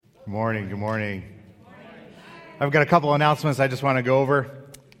Good morning. Good morning. I've got a couple announcements I just want to go over.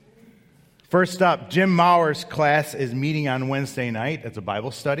 First up, Jim Mauer's class is meeting on Wednesday night. It's a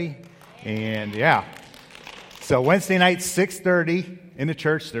Bible study. And so Wednesday night, 6:30 in the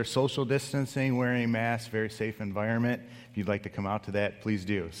church. There's social distancing, wearing a mask, very safe environment. If you'd like to come out to that, please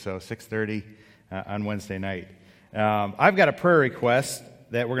do. So 6:30 on Wednesday night. I've got a prayer request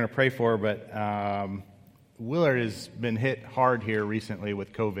that we're going to pray for, but Willard has been hit hard here recently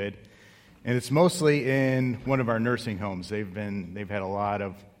with COVID, and it's mostly in one of our nursing homes. They've had a lot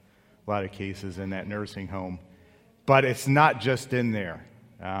of cases in that nursing home, but it's not just in there.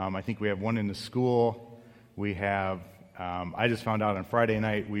 I think we have one in the school. We have. I just found out on Friday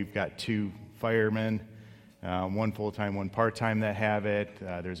night we've got 2 firemen, one full-time, one part-time that have it.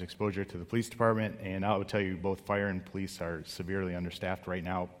 There's exposure to the police department, and I will tell you, both fire and police are severely understaffed right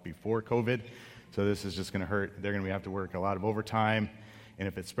now before COVID. So this is just going to hurt. They're going to have to work a lot of overtime, and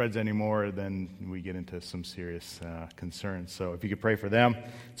if it spreads anymore, then we get into some serious concerns. So if you could pray for them.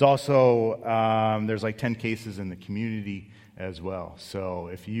 It's also, there's like 10 cases in the community as well. So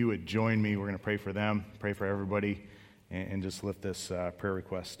if you would join me, we're going to pray for them, pray for everybody, and just lift this prayer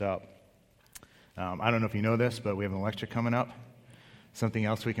request up. I don't know if you know this, but we have an election coming up. Something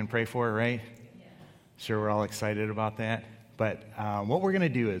else we can pray for, right? Yeah. Sure, we're all excited about that. But what we're going to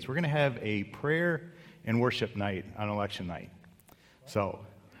do is we're going to have a prayer and worship night on election night. So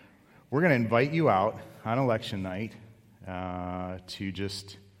we're going to invite you out on election night to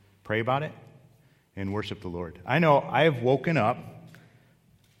just pray about it and worship the Lord. I know I've woken up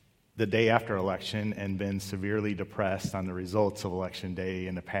the day after election and been severely depressed on the results of election day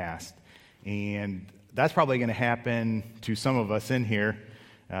in the past. And that's probably going to happen to some of us in here,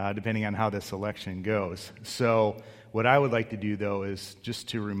 depending on how this election goes. So what I would like to do, though, is just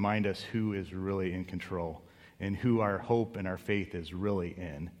to remind us who is really in control and who our hope and our faith is really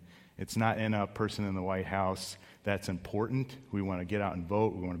in. It's not in a person in the White House. That's important. We want to get out and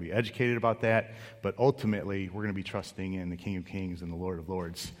vote. We want to be educated about that. But ultimately, we're going to be trusting in the King of Kings and the Lord of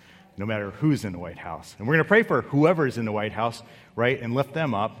Lords, no matter who's in the White House. And we're going to pray for whoever is in the White House, right, and lift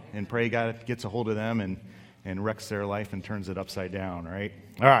them up and pray God gets a hold of them and wrecks their life and turns it upside down, right?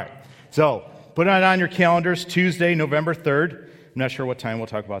 All right. So put it on your calendars, Tuesday, November 3rd. I'm not sure what time. We'll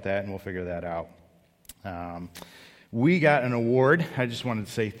talk about that, and we'll figure that out. We got an award. I just wanted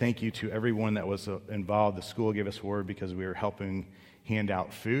to say thank you to everyone that was involved. The school gave us an award because we were helping hand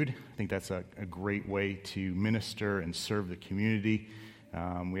out food. I think that's a great way to minister and serve the community.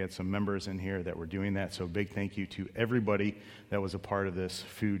 We had some members in here that were doing that, so big thank you to everybody that was a part of this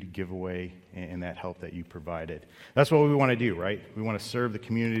food giveaway and that help that you provided. That's what we want to do, right? We want to serve the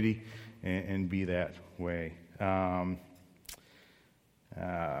community and be that way.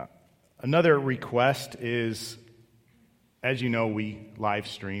 Another request is, as you know, we live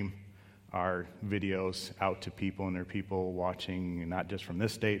stream our videos out to people, and there are people watching not just from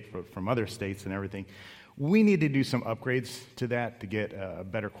this state, but from other states and everything. We need to do some upgrades to that to get a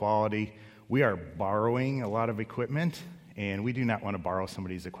better quality. We are borrowing a lot of equipment, and we do not want to borrow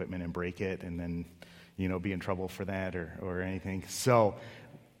somebody's equipment and break it and then, be in trouble for that or anything. So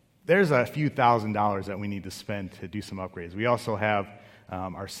there's a few $1,000s that we need to spend to do some upgrades. We also have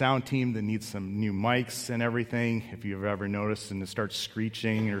our sound team that needs some new mics and everything. If you've ever noticed and it starts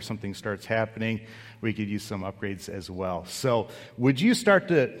screeching or something starts happening, we could use some upgrades as well. So would you start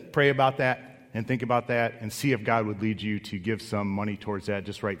to pray about that and think about that and see if God would lead you to give some money towards that?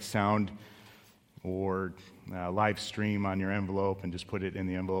 Just write sound or live stream on your envelope and just put it in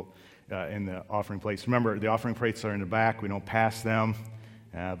the envelope in the offering plates. Remember, the offering plates are in the back. We don't pass them,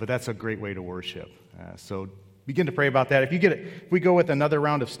 but that's a great way to worship. So begin to pray about that. If we go with another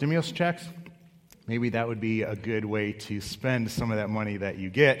round of stimulus checks, maybe that would be a good way to spend some of that money that you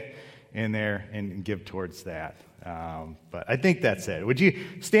get in there and give towards that. But I think that's it. Would you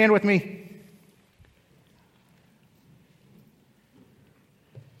stand with me?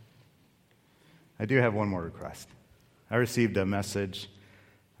 I do have one more request. I received a message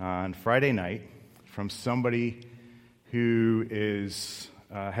on Friday night from somebody who has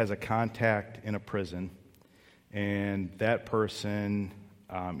a contact in a prison, and that person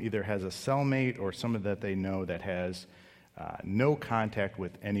either has a cellmate or someone that they know that has no contact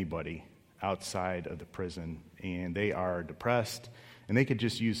with anybody outside of the prison, and they are depressed, and they could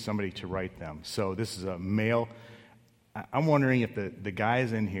just use somebody to write them. So this is a male. I'm wondering if the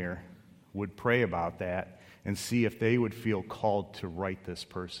guys in here would pray about that and see if they would feel called to write this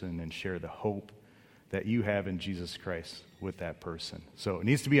person and share the hope that you have in Jesus Christ with that person. So it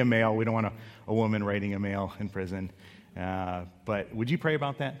needs to be a male. We don't want a woman writing a male in prison. But would you pray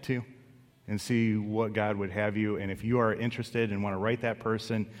about that too? and see what God would have you. And if you are interested and want to write that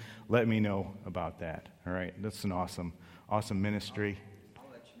person, let me know about that. All right, that's an awesome ministry. I'll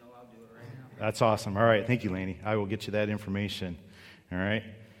let you know. I'll do it right now. That's awesome. All right, thank you, Laney. I will get you that information. All right,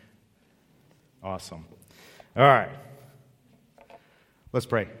 awesome. All right, let's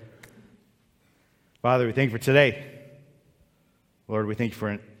pray. Father, we thank you for today. Lord, we thank you for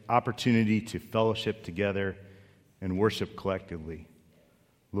an opportunity to fellowship together and worship collectively.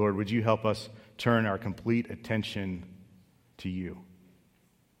 Lord, would you help us turn our complete attention to you?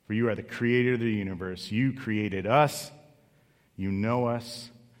 For you are the creator of the universe. You created us. You know us.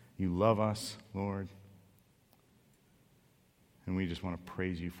 You love us, Lord. And we just want to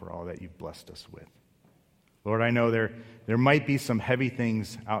praise you for all that you've blessed us with. Lord, I know there might be some heavy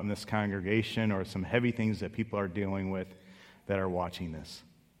things out in this congregation or some heavy things that people are dealing with that are watching this.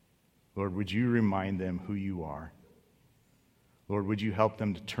 Lord, would you remind them who you are? Lord, would you help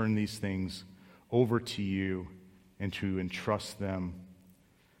them to turn these things over to you and to entrust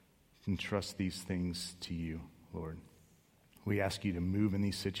these things to you, Lord. We ask you to move in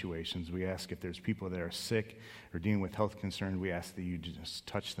these situations. We ask if there's people that are sick or dealing with health concerns, we ask that you just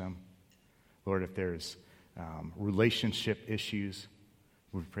touch them. Lord, if there's relationship issues,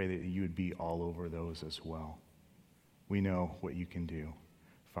 we pray that you would be all over those as well. We know what you can do,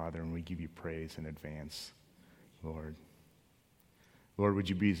 Father, and we give you praise in advance, Lord. Lord, would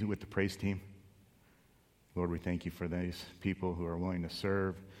you be with the praise team? Lord, we thank you for these people who are willing to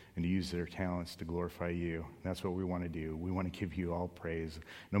serve and to use their talents to glorify you. That's what we want to do. We want to give you all praise.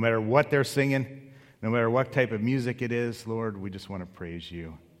 No matter what they're singing, no matter what type of music it is, Lord, we just want to praise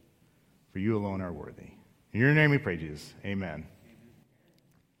you. For you alone are worthy. In your name we pray, Jesus. Amen.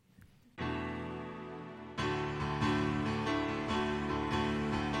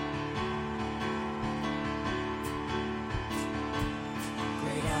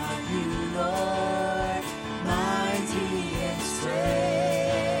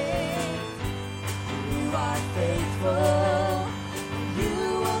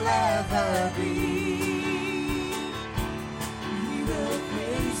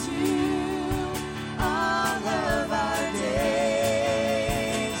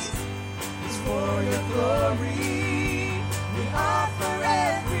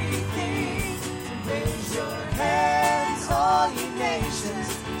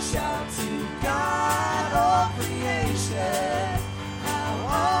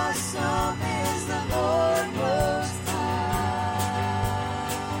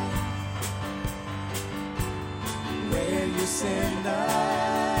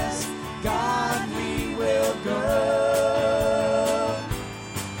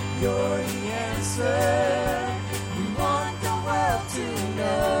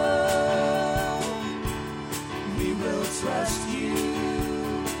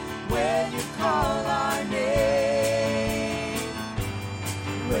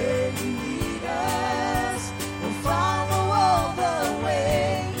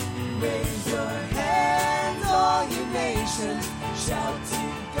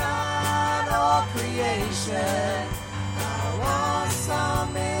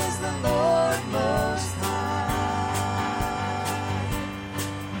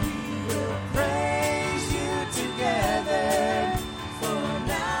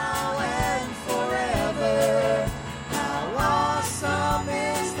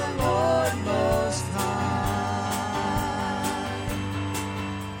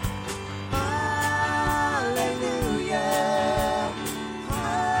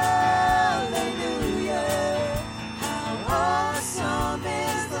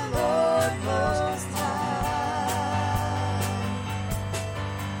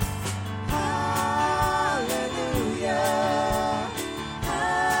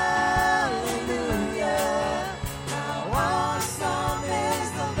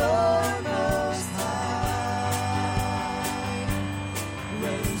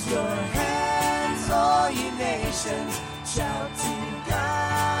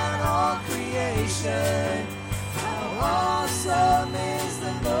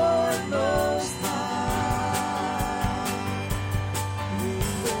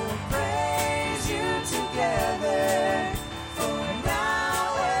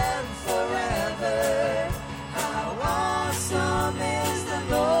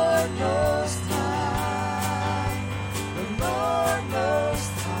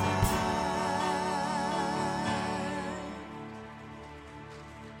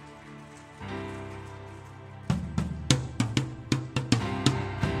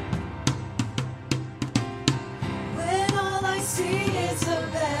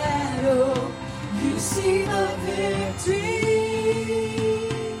 See the victory.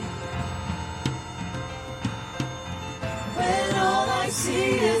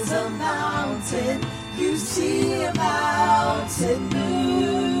 see is a mountain. You see a mountain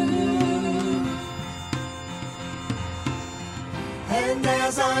move. And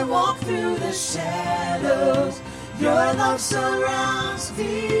as I walk through the shadows, your love surrounds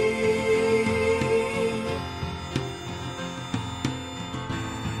me.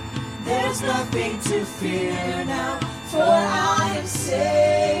 There's nothing to fear now, for I am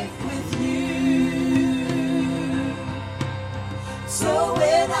safe with you. So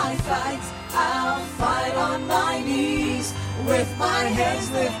when I fight, I'll fight on my knees, with my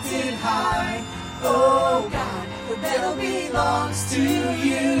hands lifted high. Oh God, the battle belongs to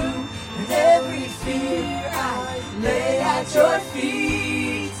you, and every fear I lay at your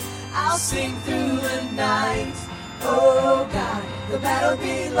feet. I'll sing through the night. Oh God, the battle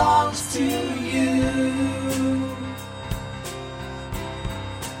belongs to you.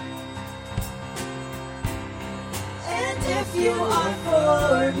 And if you are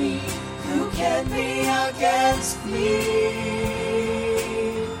for me, who can be against me?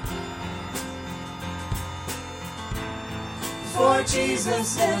 For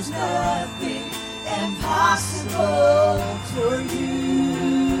Jesus, there's nothing impossible for you.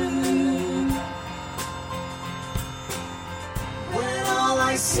 When all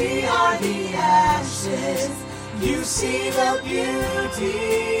I see are the ashes, you see the beauty.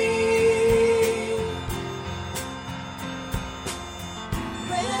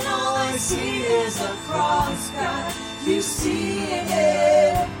 When all I see is a cross, God, you see an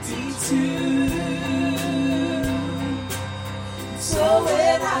empty tomb. So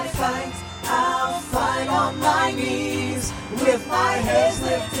when I fight, I'll fight on my knees, with my hands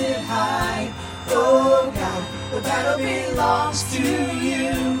lifted high. Oh God, the battle belongs to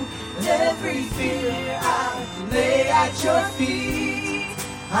you, and every fear I lay at your feet.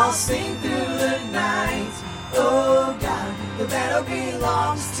 I'll sing through the night. Oh God, the battle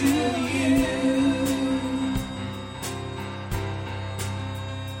belongs to you.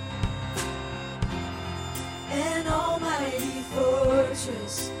 An almighty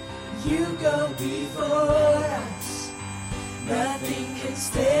fortress, you go before us. Nothing can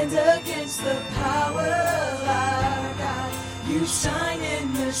stand against the power of our God. You shine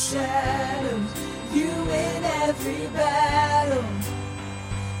in the shadows, you win every battle.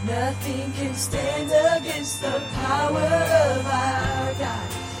 Nothing can stand against the power of our God.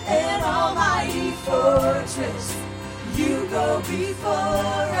 An almighty fortress, you go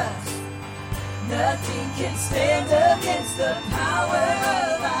before us. Nothing can stand against the power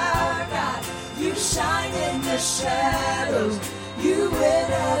of our God. You shine in the shadows, you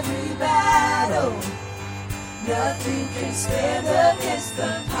win every battle. Nothing can stand against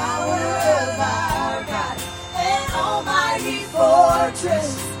the power of our God. An almighty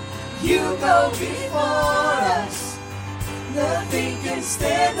fortress, you go before us. Nothing can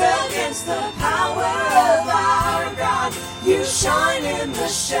stand against the power of our God. You shine in the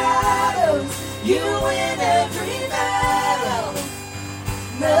shadows, you win every battle.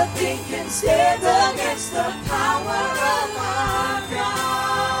 Nothing can stand against the power of our God.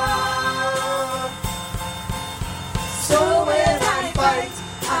 So when I fight,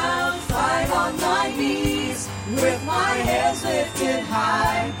 I'll fight on my knees, with my hands lifted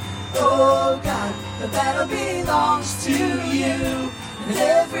high. Oh God, the battle belongs to you, and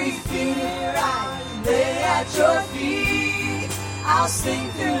every fear I lay at your feet. I'll sing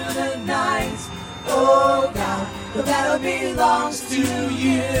through the night. Oh God, the battle belongs to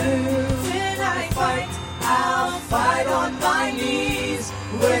you. When I fight, I'll fight on my knees,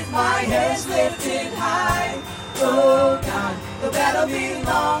 with my hands lifted high. Oh God, the battle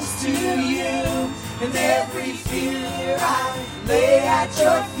belongs to you, and every fear I lay at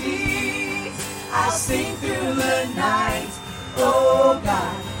your feet. I'll sing through the night. Oh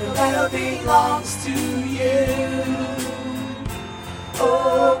God, the battle belongs to you.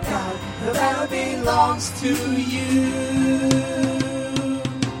 Oh God, the battle belongs to you.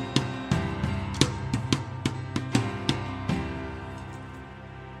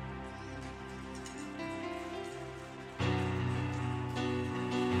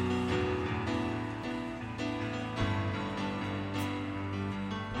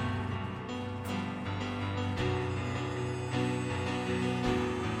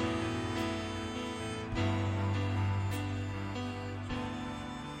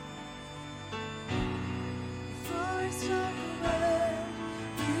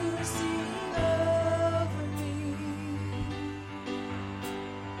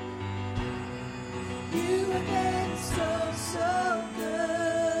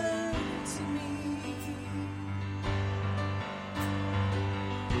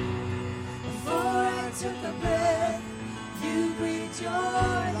 Took a breath, you breathed your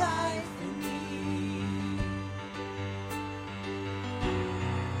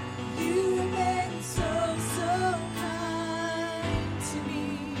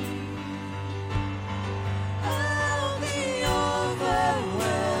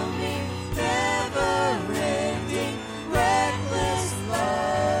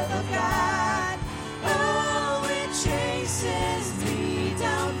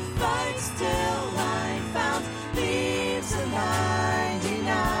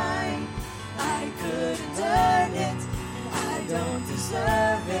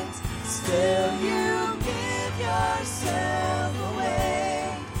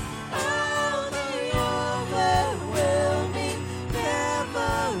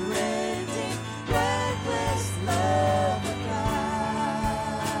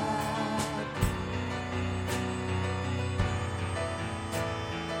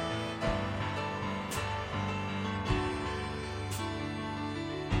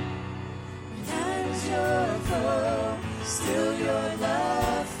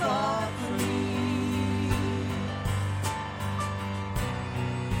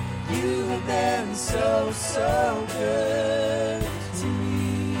so good to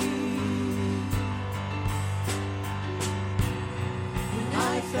me. When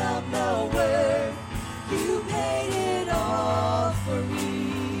I felt no worth, you paid it all for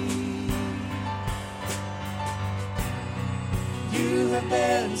me. You have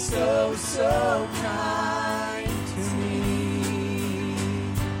been so, so kind to me.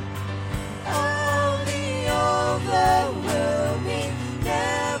 Oh, the overwhelming,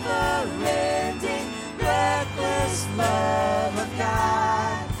 never-ending, reckless love of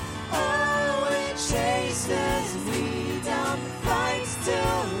God. Oh, it chases me down, fights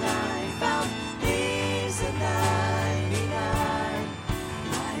till I found these the 99.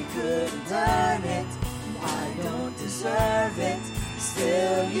 I couldn't earn it, I don't deserve it.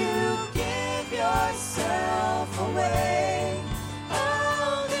 Still, you give yourself away.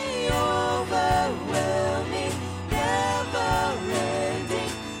 Oh, the overwhelming,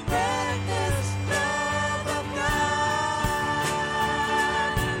 never-ending, reckless love of God.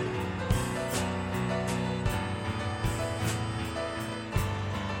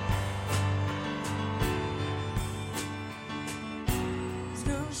 There's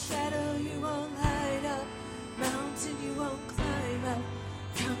no shadow you won't light up, mountain you won't climb up,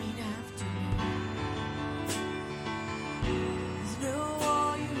 coming after me. There's no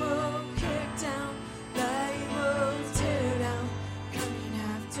wall you won't kick down, lie you won't tear down, coming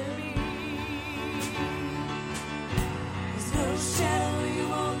after me. There's no shadow you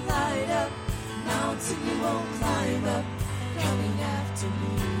won't light up, mountain you won't climb up, coming after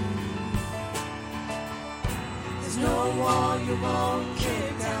me. There's no wall you won't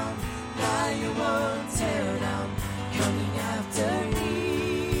kick down, lie you won't tear down, coming after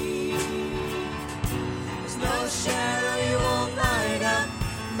me. There's no shadow you won't light up,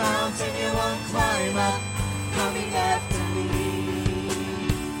 mountain you won't climb up, coming after me.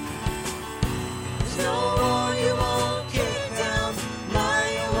 There's no wall you won't kick down, lie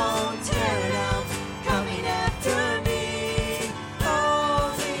you won't tear down, coming after me.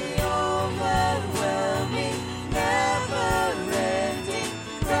 Oh, the overwhelming, never-ending,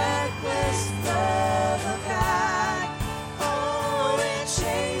 reckless love of God. Oh, it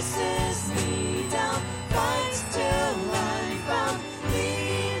chases me down, fights till I found,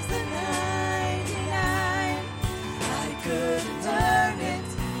 leaves the 99. I couldn't earn it,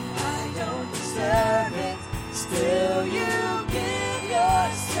 I don't deserve it. Still, you give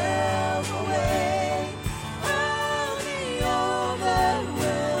yourself away. Oh, the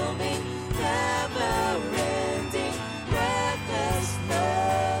overwhelming, never-ending, reckless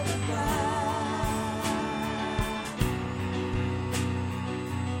love of God.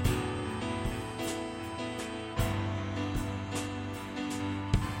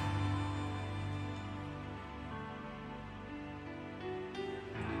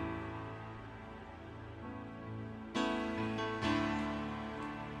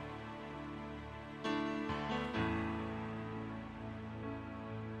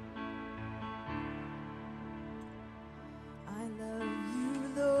 I love you,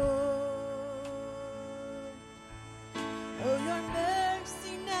 Lord. Oh, your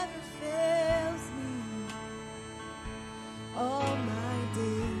mercy never fails me. All my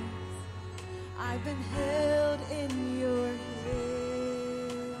days I've been held in your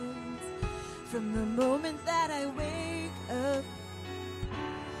hands. From the moment that I wake up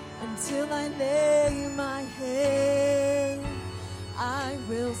until I lay my head, I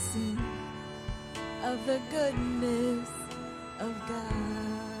will sing of the goodness of God.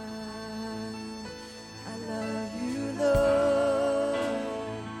 I love you, Lord.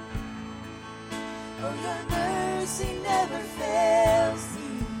 Oh, your mercy never fails me.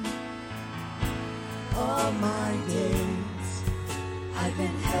 All my days I've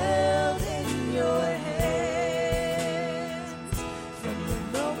been held in your hands. From the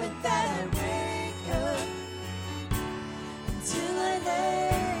moment that I wake up until I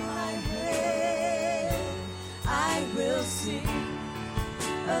lay my head, I will sing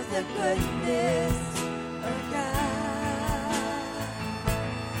of the goodness of God.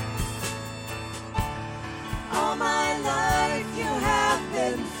 All my life you have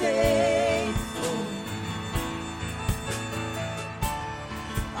been faithful.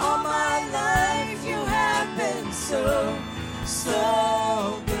 All my life you have been so,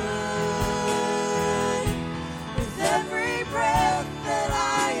 so good. With every breath that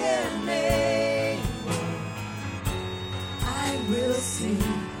I am able, I will sing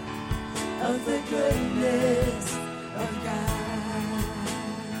of the goodness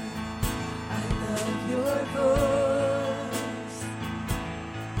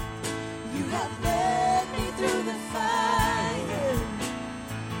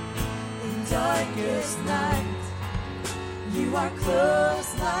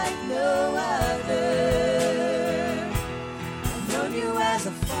close like no other. I've known you as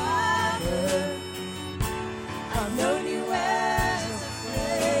a father. I've known you as a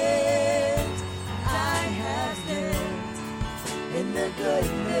friend. I have lived in the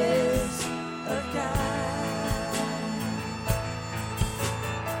goodness of God.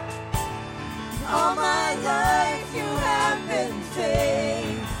 All my life you have been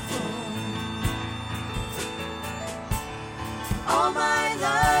faithful. All my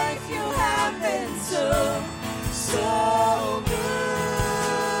life you have been so, so good.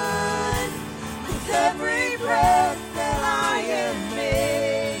 With every breath that I am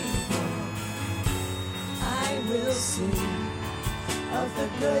able, I will sing of the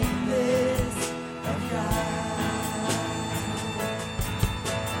goodness of God.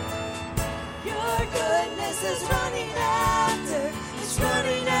 Your goodness is running after, it's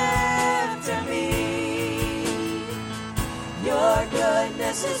running after me. Your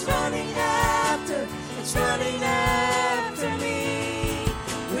goodness is running after, it's running after me.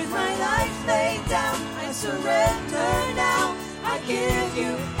 With my life laid down, I surrender now. I give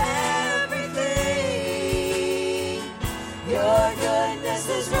you everything. Your goodness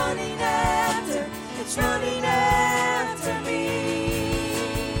is running after, it's running after me.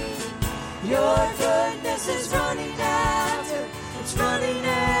 Your goodness is running after, it's running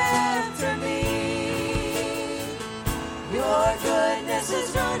after me. Your goodness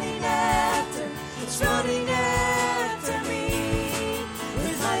is running after, it's running after me.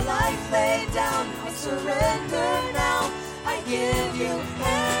 With my life laid down, I surrender now. I give you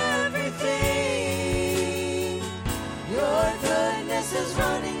everything. Your goodness is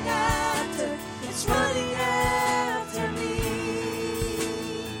running after, it's running after me.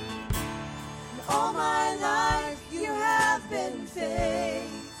 And all my life you have been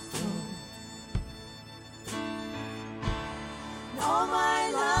faithful. And all my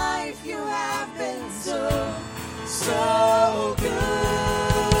life you have been so, so good.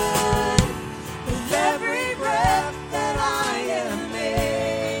 With every breath that I am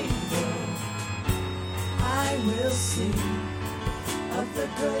able, I will sing of the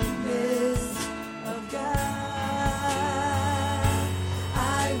goodness of God.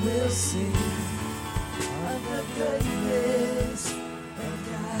 I will sing of the goodness of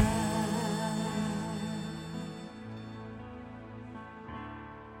God.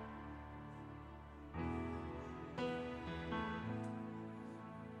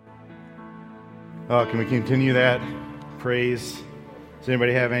 Can we continue that praise? Does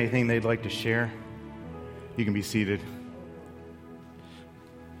anybody have anything they'd like to share? You can be seated.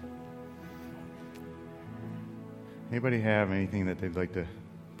 Anybody have anything that they'd like to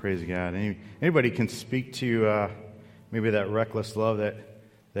praise God? Anybody can speak to maybe that reckless love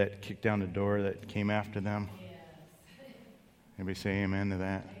that kicked down the door that came after them? Anybody say amen to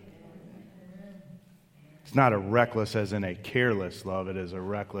that? It's not a reckless as in a careless love. It is a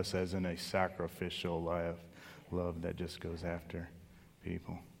reckless as in a sacrificial love that just goes after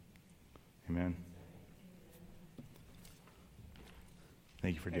people. Amen.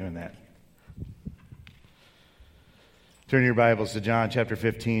 Thank you for doing that. Turn your Bibles to John chapter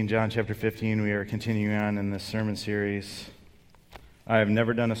 15. John chapter 15, we are continuing on in this sermon series. I have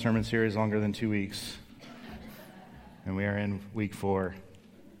never done a sermon series longer than 2 weeks. And we are in week 4.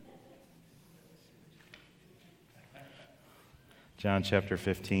 John chapter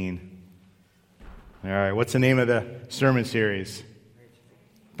 15. All right, what's the name of the sermon series?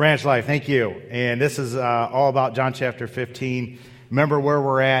 Branch Life, thank you. And this is all about John chapter 15. Remember where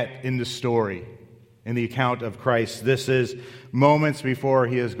we're at in the story, in the account of Christ. This is moments before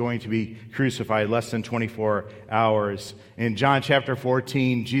he is going to be crucified, less than 24 hours. In John chapter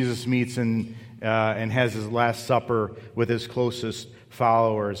 14, Jesus meets and has his last supper with his closest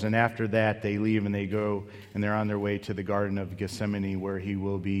followers. And after that, they leave and they go and they're on their way to the Garden of Gethsemane, where he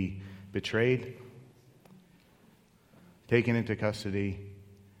will be betrayed, taken into custody,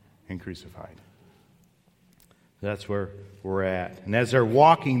 and crucified. That's where we're at. And as they're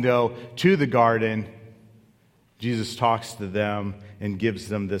walking, though, to the garden, Jesus talks to them and gives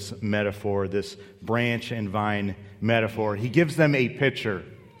them this metaphor, this branch and vine metaphor. He gives them a picture,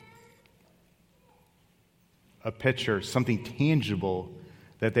 something tangible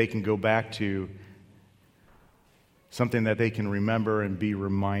that they can go back to, something that they can remember and be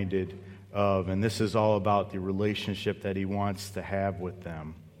reminded of. And this is all about the relationship that he wants to have with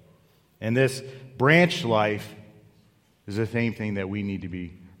them. And this branch life is the same thing that we need to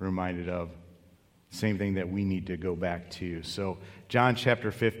be reminded of, same thing that we need to go back to. So John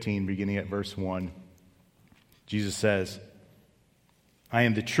chapter 15, beginning at verse 1, Jesus says, "I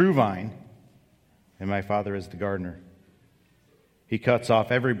am the true vine, and my Father is the gardener. He cuts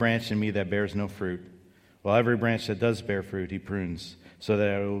off every branch in me that bears no fruit, while every branch that does bear fruit he prunes, so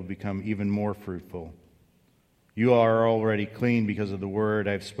that it will become even more fruitful. You are already clean because of the word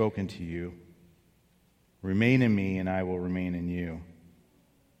I have spoken to you. Remain in me, and I will remain in you.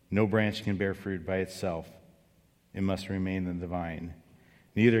 No branch can bear fruit by itself. It must remain in the vine.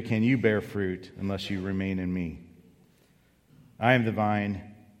 Neither can you bear fruit unless you remain in me. I am the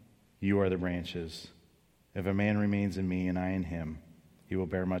vine, you are the branches. If a man remains in me and I in him, he will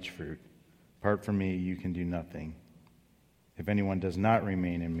bear much fruit. Apart from me, you can do nothing. If anyone does not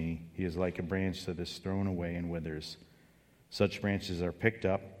remain in me, he is like a branch that is thrown away and withers. Such branches are picked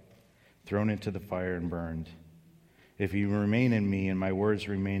up, thrown into the fire, and burned. If you remain in me and my words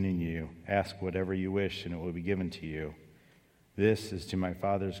remain in you, ask whatever you wish and it will be given to you. This is to my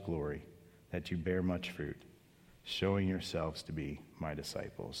Father's glory, that you bear much fruit, showing yourselves to be my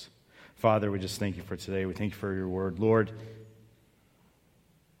disciples. Father, we just thank you for today. We thank you for your word. Lord,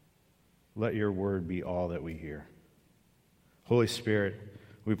 let your word be all that we hear. Holy Spirit,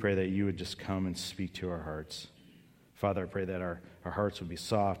 we pray that you would just come and speak to our hearts. Father, I pray that our hearts would be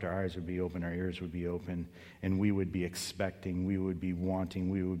soft, our eyes would be open, our ears would be open, and we would be expecting, we would be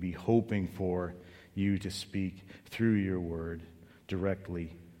wanting, we would be hoping for you to speak through your word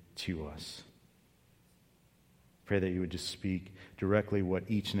directly to us. Pray that you would just speak directly what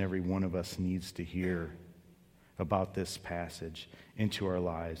each and every one of us needs to hear about this passage into our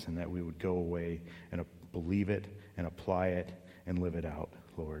lives, and that we would go away and believe it and apply it and live it out,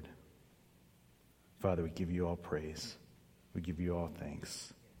 Lord. Father, we give you all praise. We give you all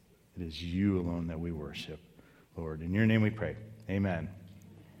thanks. It is you alone that we worship, Lord. In your name we pray. Amen.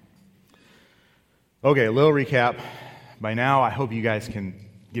 Okay, a little recap. By now, I hope you guys can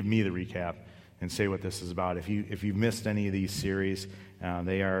give me the recap and say what this is about. If you've missed any of these series,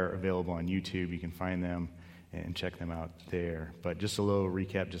 they are available on YouTube. You can find them and check them out there. But just a little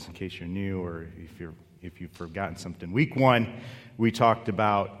recap, just in case you're new or if you've forgotten something. Week 1, we talked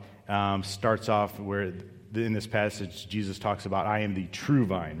about, starts off where in this passage Jesus talks about, I am the true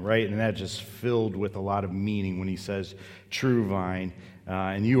vine, right? And that just filled with a lot of meaning when he says true vine,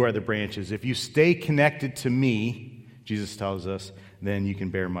 and you are the branches. If you stay connected to me, Jesus tells us, then you can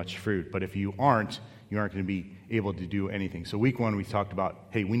bear much fruit. But if you aren't going to be able to do anything. So week 1, we talked about,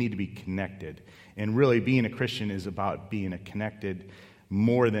 hey, we need to be connected. And really being a Christian is about being connected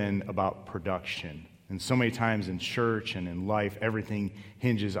more than about production. And so many times in church and in life, everything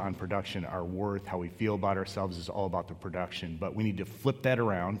hinges on production. Our worth, how we feel about ourselves is all about the production. But we need to flip that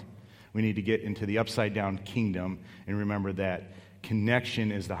around. We need to get into the upside-down kingdom and remember that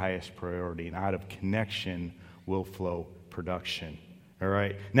connection is the highest priority. And out of connection will flow production. All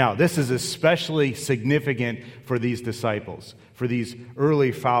right? Now, this is especially significant for these disciples, for these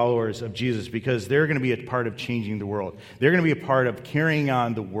early followers of Jesus, because they're going to be a part of changing the world. They're going to be a part of carrying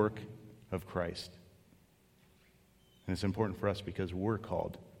on the work of Christ. And it's important for us because we're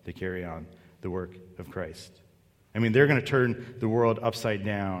called to carry on the work of Christ. I mean, they're going to turn the world upside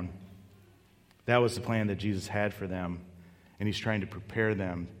down. That was the plan that Jesus had for them, and he's trying to prepare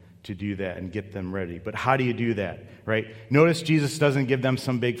them to do that and get them ready. But how do you do that, right? Notice Jesus doesn't give them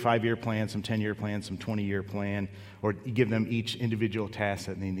some big 5-year plan, some 10-year plan, some 20-year plan, or give them each individual task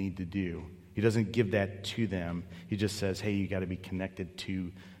that they need to do. He doesn't give that to them. He just says, hey, you got to be connected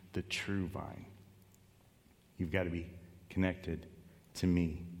to the true vine. You've got to be connected to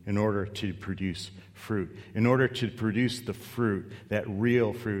me in order to produce fruit, in order to produce the fruit, that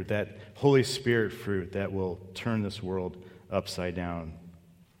real fruit, that Holy Spirit fruit that will turn this world upside down.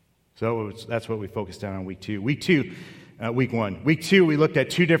 So that's what we focused on week 2. Week 1. Week 2, we looked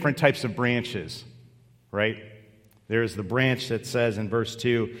at 2 different types of branches, right? There's the branch that says in verse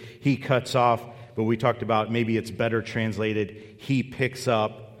 2, he cuts off, but we talked about maybe it's better translated, he picks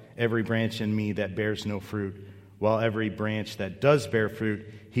up every branch in me that bears no fruit, while every branch that does bear fruit,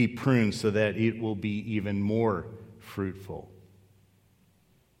 he prunes so that it will be even more fruitful.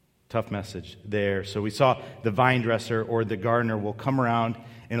 Tough message there. So we saw the vine dresser or the gardener will come around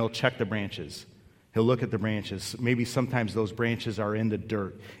and he'll check the branches. He'll look at the branches. Maybe sometimes those branches are in the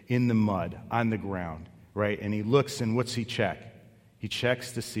dirt, in the mud, on the ground, right? And he looks, and what's he check? He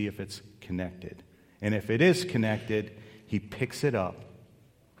checks to see if it's connected. And if it is connected, he picks it up,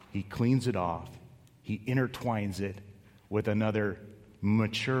 he cleans it off, he intertwines it with another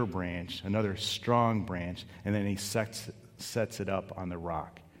mature branch, another strong branch, and then he sets it up on the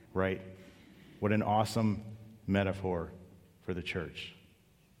rock, right? What an awesome metaphor for the church.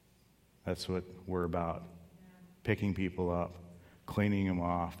 That's what we're about. Picking people up, cleaning them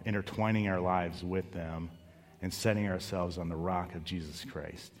off, intertwining our lives with them, and setting ourselves on the rock of Jesus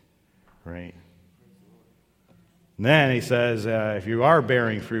Christ, right? And then he says, if you are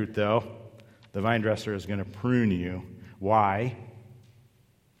bearing fruit, though, the vine dresser is going to prune you. Why?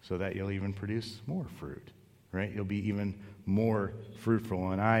 So that you'll even produce more fruit, right? You'll be even more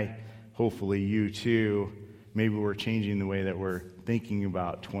fruitful. And hopefully you too, maybe we're changing the way that we're thinking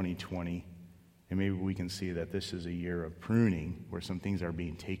about 2020. And maybe we can see that this is a year of pruning where some things are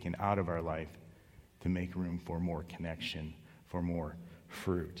being taken out of our life to make room for more connection, for more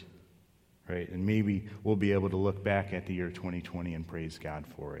fruit, right? And maybe we'll be able to look back at the year 2020 and praise God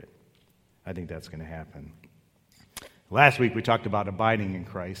for it. I think that's going to happen. Last week we talked about abiding in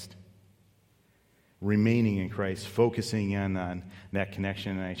Christ, remaining in Christ, focusing in on that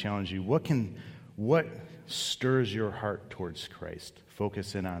connection. And I challenge you, what stirs your heart towards Christ?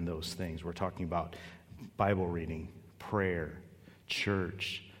 Focus in on those things. We're talking about Bible reading, prayer,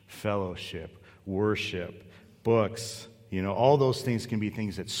 church, fellowship, worship, books. All those things can be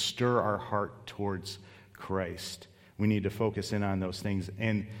things that stir our heart towards Christ. We need to focus in on those things.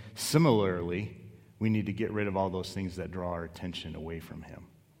 And similarly, we need to get rid of all those things that draw our attention away from Him.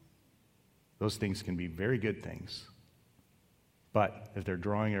 Those things can be very good things. But if they're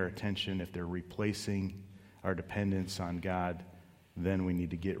drawing our attention, if they're replacing our dependence on God, then we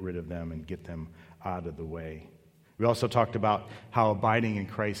need to get rid of them and get them out of the way. We also talked about how abiding in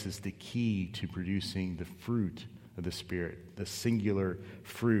Christ is the key to producing the fruit of the Spirit, the singular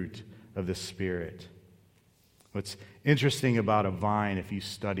fruit of the Spirit. What's interesting about a vine, if you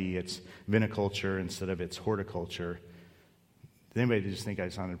study its viniculture instead of its horticulture, did anybody just think I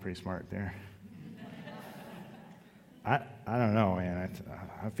sounded pretty smart there? I don't know, man.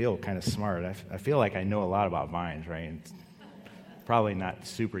 I feel kind of smart. I feel like I know a lot about vines, right? It's probably not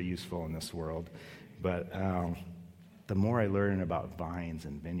super useful in this world, but the more I learn about vines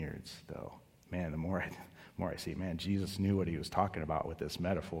and vineyards, though, man, the more I see, man, Jesus knew what He was talking about with this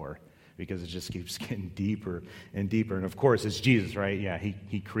metaphor, because it just keeps getting deeper and deeper. And of course, it's Jesus, right? Yeah,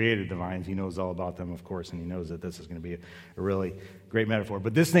 he created the vines. He knows all about them, of course, and He knows that this is going to be a really great metaphor.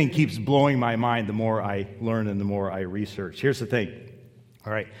 But this thing keeps blowing my mind the more I learn and the more I research. Here's the thing,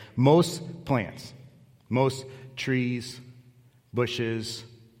 all right? Most plants, most trees, bushes,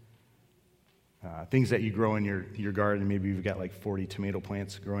 things that you grow in your garden, maybe you've got like 40 tomato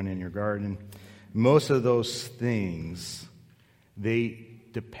plants growing in your garden, most of those things, they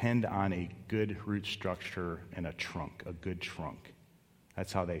depend on a good root structure and a trunk, a good trunk.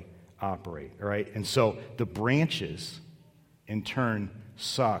 That's how they operate, all right? And so the branches, in turn,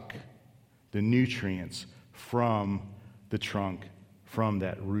 suck the nutrients from the trunk, from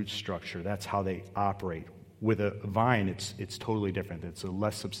that root structure. That's how they operate. With a vine, it's totally different. It's a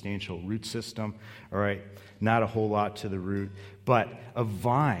less substantial root system, all right? Not a whole lot to the root. But a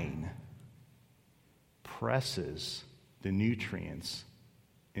vine presses the nutrients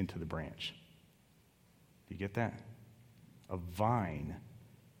into the branch. Do you get that? A vine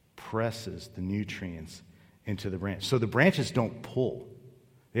presses the nutrients into the branch. So the branches don't pull.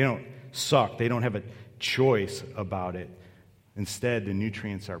 They don't suck. They don't have a choice about it. Instead, the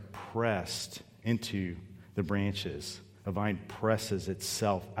nutrients are pressed into the branches. A vine presses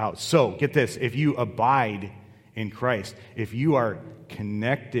itself out. So, get this. If you abide in Christ, if you are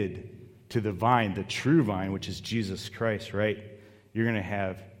connected to the vine, the true vine, which is Jesus Christ, right? You're going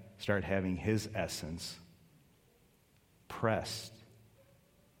to start having His essence pressed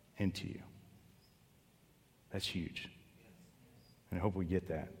into you. That's huge. And I hope we get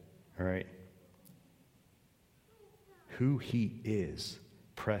that, all right? Who He is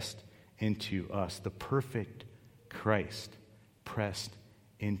pressed into us, the perfect Christ pressed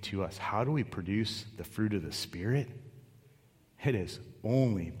into us. How do we produce the fruit of the Spirit? It is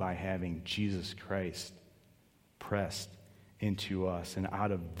only by having Jesus Christ pressed into us. And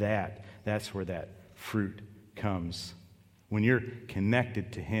out of that, that's where that fruit comes. When you're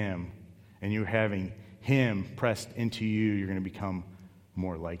connected to Him and you're having Him pressed into you, you're going to become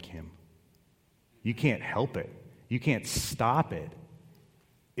more like Him. You can't help it. You can't stop it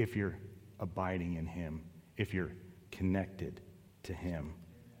if you're abiding in Him, if you're connected to Him.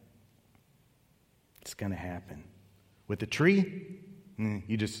 It's going to happen. With the tree,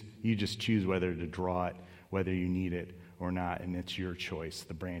 you just choose whether to draw it, whether you need it or not, and it's your choice,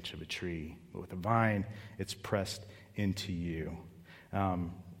 the branch of a tree. But with a vine, it's pressed into you.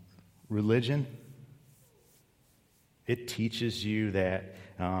 Religion, it teaches you that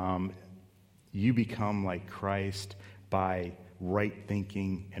you become like Christ by right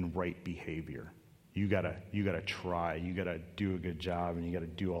thinking and right behavior. You gotta try, you gotta do a good job, and you gotta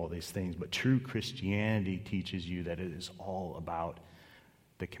do all these things. But true Christianity teaches you that it is all about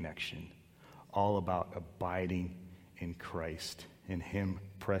the connection, all about abiding in Christ, and Him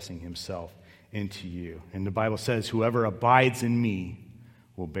pressing Himself into you. And the Bible says, whoever abides in me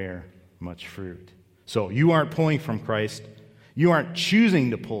will bear much fruit. So you aren't pulling from Christ. You aren't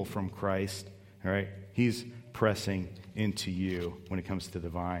choosing to pull from Christ. All right? He's pressing into you when it comes to the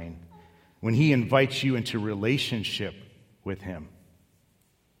vine. When he invites you into relationship with him,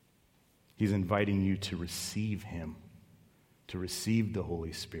 he's inviting you to receive him, to receive the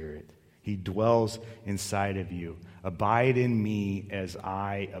Holy Spirit. He dwells inside of you. Abide in me as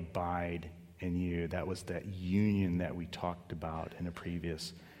I abide in you. That was that union that we talked about in a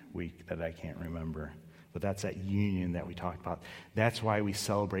previous week that I can't remember. But that's that union that we talked about. That's why we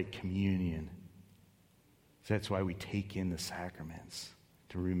celebrate communion. That's why we take in the sacraments,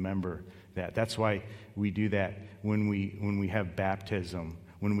 to remember that. That's why we do that when we have baptism.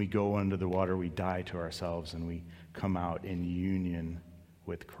 When we go under the water, we die to ourselves and we come out in union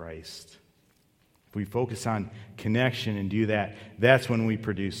with Christ. If we focus on connection and do that, that's when we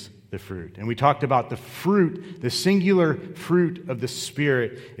produce the fruit. And we talked about the fruit, the singular fruit of the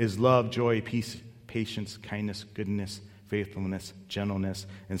Spirit is love, joy, peace, patience, kindness, goodness, faithfulness, gentleness,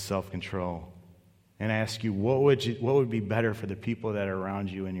 and self-control. And I ask you, what would be better for the people that are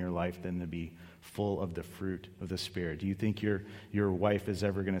around you in your life than to be full of the fruit of the Spirit? Do you think your wife is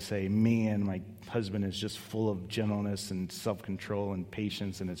ever going to say, man, my husband is just full of gentleness and self-control and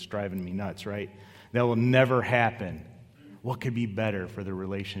patience and it's driving me nuts, right? That will never happen. What could be better for the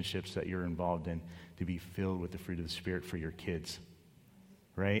relationships that you're involved in to be filled with the fruit of the Spirit for your kids,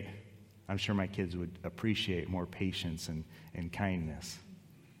 right? I'm sure my kids would appreciate more patience and kindness.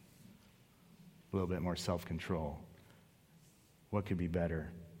 A little bit more self-control. What could be better?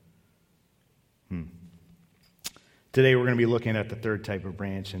 Today we're going to be looking at the third type of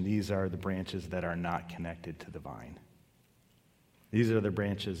branch, and these are the branches that are not connected to the vine. These are the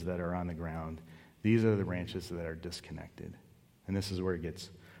branches that are on the ground. These are the branches that are disconnected. And this is where it gets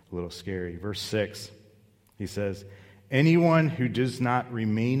a little scary. Verse 6, he says, anyone who does not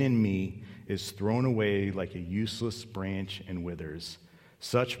remain in me is thrown away like a useless branch and withers.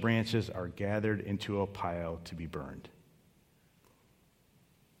 Such branches are gathered into a pile to be burned.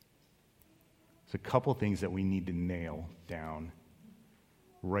 There's a couple things that we need to nail down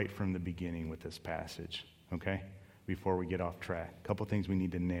right from the beginning with this passage, okay? Before we get off track. A couple things we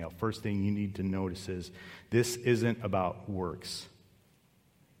need to nail. First thing you need to notice is this isn't about works.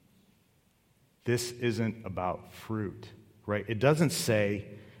 This isn't about fruit, right? It doesn't say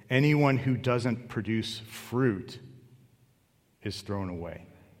anyone who doesn't produce fruit is thrown away,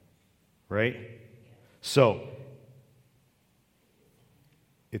 right? So,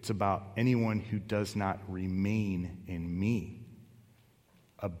 it's about anyone who does not remain in me.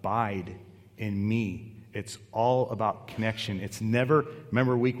 Abide in me. It's all about connection. It's never,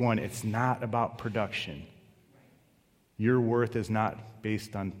 remember week 1, it's not about production. Your worth is not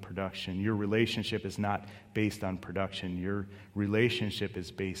based on production. Your relationship is not based on production. Your relationship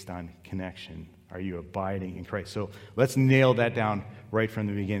is based on connection. Are you abiding in Christ? So let's nail that down right from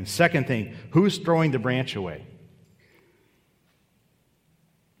the beginning. Second thing, who's throwing the branch away?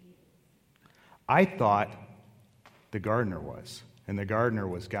 I thought the gardener was, and the gardener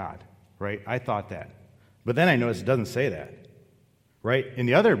was God, right? I thought that. But then I noticed it doesn't say that, right? In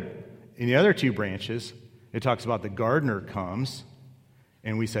the other two branches, it talks about the gardener comes,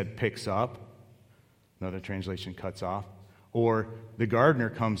 and we said picks up. Another translation cuts off. Or the gardener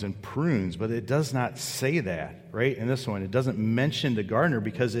comes and prunes, but it does not say that, right? In this one, it doesn't mention the gardener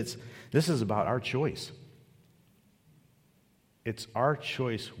because this is about our choice. It's our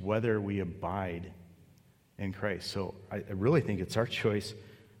choice whether we abide in Christ. So I really think it's our choice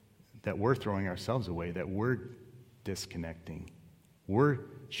that we're throwing ourselves away, that we're disconnecting. We're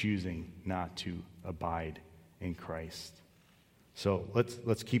choosing not to abide in Christ. So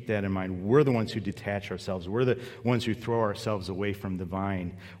let's keep that in mind. We're the ones who detach ourselves. We're the ones who throw ourselves away from the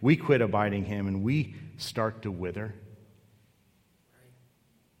vine. We quit abiding him and we start to wither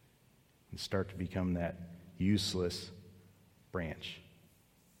and start to become that useless branch.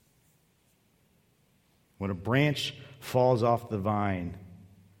 When a branch falls off the vine,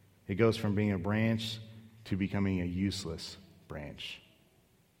 it goes from being a branch to becoming a useless branch.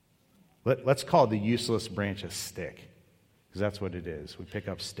 Let's call the useless branch a stick, because that's what it is. We pick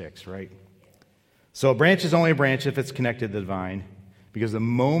up sticks, right? So a branch is only a branch if it's connected to the vine, because the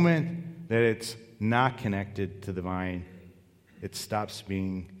moment that it's not connected to the vine, it stops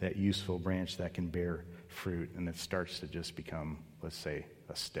being that useful branch that can bear fruit, and it starts to just become, let's say,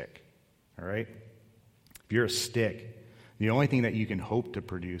 a stick. All right? If you're a stick, the only thing that you can hope to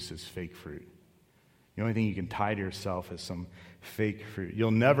produce is fake fruit. The only thing you can tie to yourself is some fake fruit.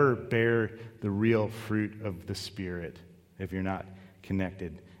 You'll never bear the real fruit of the Spirit if you're not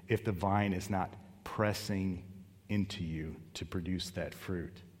connected. if the vine is not pressing into you to produce that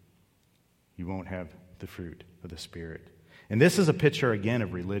fruit, you won't have the fruit of the Spirit. And this is a picture, again,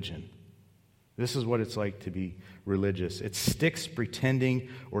 of religion. This is what it's like to be religious. It's sticks pretending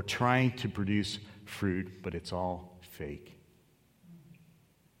or trying to produce fruit, but it's all fake.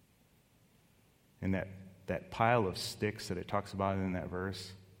 And that pile of sticks that it talks about in that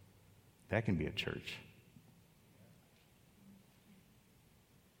verse, that can be a church.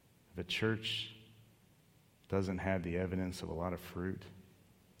 If a church doesn't have the evidence of a lot of fruit,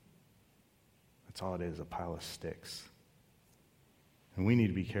 that's all it is, a pile of sticks. And we need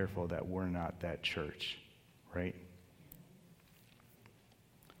to be careful that we're not that church, right?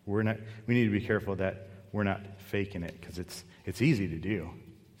 We need to be careful that we're not faking it, because it's easy to do.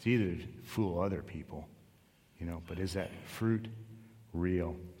 It's easy to fool other people, but is that fruit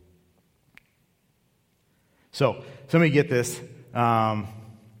real? So, somebody get this, and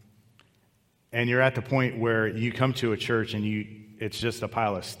you're at the point where you come to a church and it's just a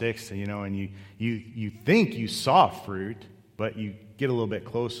pile of sticks, and you think you saw fruit, but you get a little bit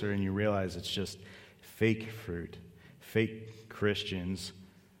closer and you realize it's just fake fruit, fake Christians,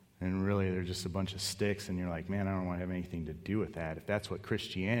 and really they're just a bunch of sticks, and you're like, man, I don't want to have anything to do with that. If that's what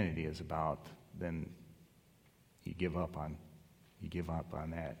Christianity is about, then you give up on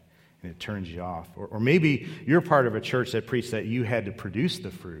that, and it turns you off. Or maybe you're part of a church that preached that you had to produce the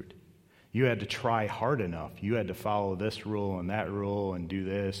fruit. You had to try hard enough. You had to follow this rule and that rule and do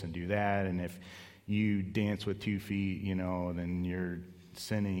this and do that, and if you dance with 2 feet, then you're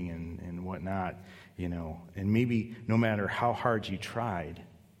sinning and whatnot, and maybe no matter how hard you tried,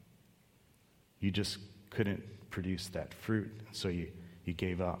 you just couldn't produce that fruit, so you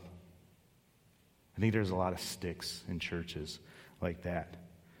gave up. I think there's a lot of sticks in churches like that.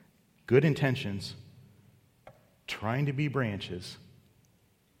 Good intentions, trying to be branches,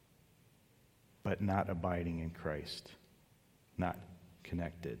 but not abiding in Christ, not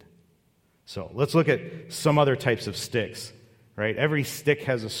connected. So let's look at some other types of sticks, right? Every stick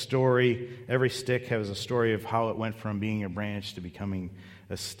has a story. Every stick has a story of how it went from being a branch to becoming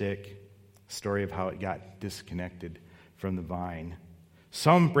a stick. Story of how it got disconnected from the vine.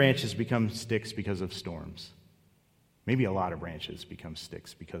 Some branches become sticks because of storms. Maybe a lot of branches become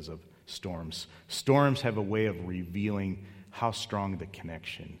sticks because of storms. Storms have a way of revealing how strong the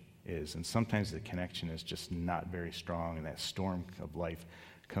connection is. And sometimes the connection is just not very strong, and that storm of life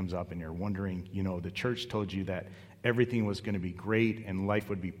comes up, and you're wondering, the church told you that everything was going to be great and life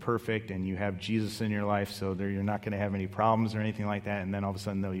would be perfect, and you have Jesus in your life, so you're not going to have any problems or anything like that. And then all of a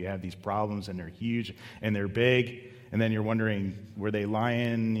sudden, though, you have these problems, and they're huge and they're big, and then you're wondering, were they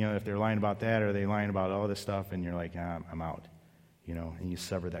lying? If they're lying about that, or are they lying about all this stuff? And you're like, I'm out, and you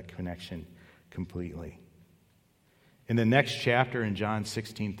sever that connection completely. In the next chapter, in John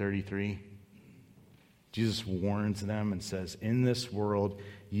 16:33, Jesus warns them and says, in this world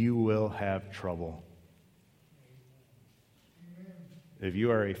you will have trouble. If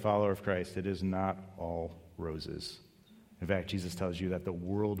you are a follower of Christ, it is not all roses. In fact, Jesus tells you that the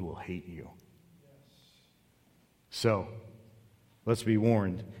world will hate you. So, let's be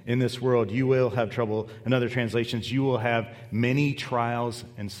warned. In this world, you will have trouble. In other translations, you will have many trials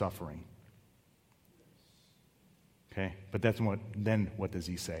and suffering. Okay? But then what does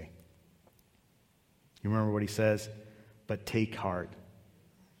he say? You remember what he says? But take heart,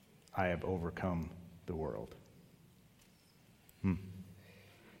 I have overcome the world.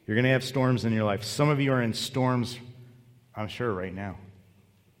 You're going to have storms in your life. Some of you are in storms, I'm sure, right now.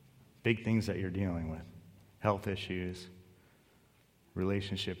 Big things that you're dealing with. Health issues,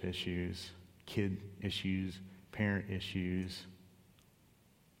 relationship issues, kid issues, parent issues.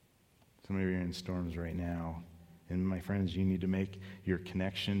 Some of you are in storms right now. And my friends, you need to make your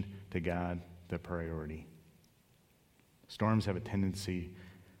connection to God the priority. Storms have a tendency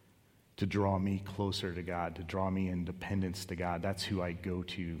to draw me closer to God, to draw me in dependence to God. That's who I go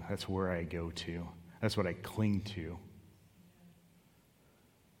to. That's where I go to. That's what I cling to.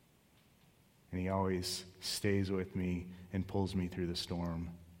 And he always stays with me and pulls me through the storm.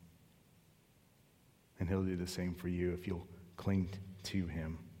 And he'll do the same for you if you'll cling to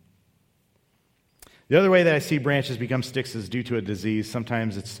him. The other way that I see branches become sticks is due to a disease.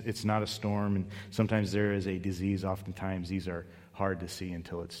 Sometimes it's not a storm, and sometimes there is a disease. Oftentimes these are hard to see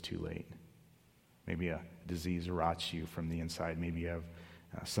until it's too late. Maybe a disease rots you from the inside. Maybe you have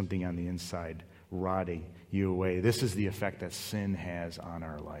something on the inside rotting you away. This is the effect that sin has on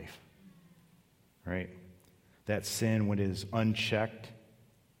our life. Right? That sin, when it is unchecked,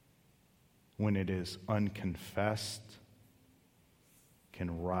 when it is unconfessed,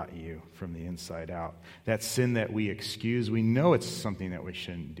 can rot you from the inside out. That sin that we excuse, we know it's something that we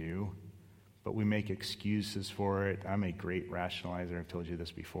shouldn't do, but we make excuses for it. I'm a great rationalizer. I've told you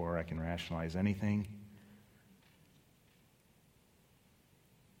this before. I can rationalize anything.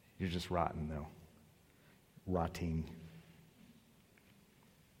 You're just rotten, though. Rotting.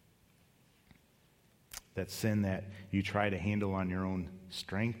 That sin that you try to handle on your own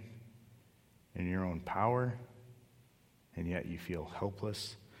strength and your own power, and yet you feel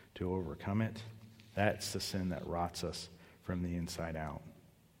helpless to overcome it. That's the sin that rots us from the inside out.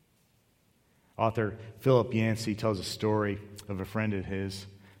 Author Philip Yancey tells a story of a friend of his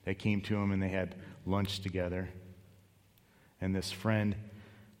that came to him and they had lunch together. And this friend,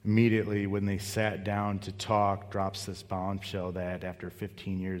 immediately when they sat down to talk, drops this bombshell that after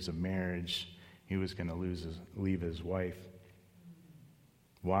 15 years of marriage, he was going to leave his wife.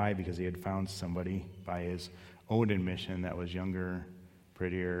 Why? Because he had found somebody by his own admission that was younger,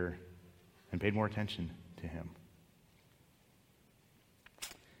 prettier, and paid more attention to him.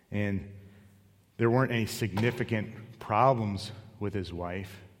 And there weren't any significant problems with his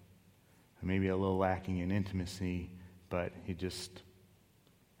wife, maybe a little lacking in intimacy, but he just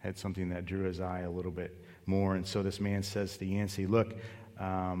had something that drew his eye a little bit more. And so this man says to Yancey, look,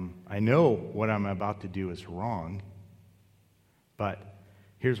 I know what I'm about to do is wrong, but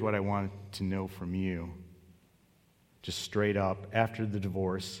here's what I want to know from you. Just straight up, after the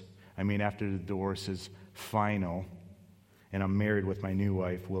divorce is final, and I'm married with my new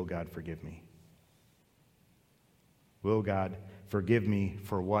wife, will God forgive me? Will God forgive me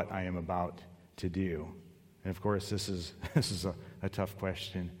for what I am about to do? And of course, this is a tough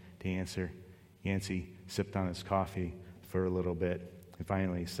question to answer. Yancey sipped on his coffee for a little bit and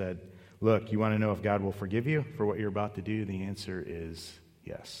finally said, look, you want to know if God will forgive you for what you're about to do? The answer is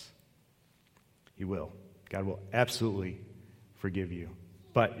yes. He will. God will absolutely forgive you.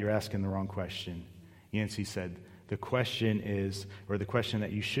 But you're asking the wrong question. Yancey said, the question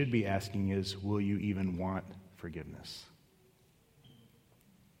that you should be asking is, will you even want forgiveness?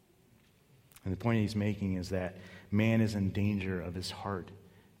 And the point he's making is that man is in danger of his heart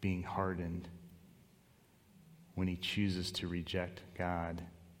being hardened when he chooses to reject God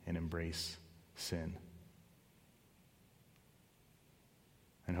and embrace sin.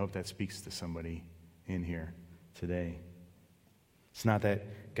 And I hope that speaks to somebody in here today. It's not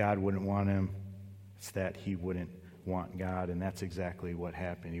that God wouldn't want him, it's that he wouldn't want God, and that's exactly what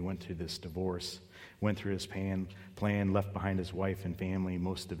happened. He went through this divorce, went through his plan, left behind his wife and family,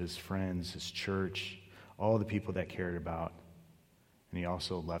 most of his friends, his church, all the people that cared about, and he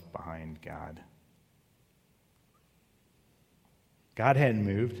also left behind God. God hadn't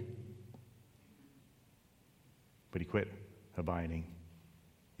moved, but he quit abiding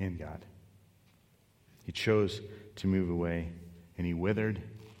in God. He chose to move away, and he withered,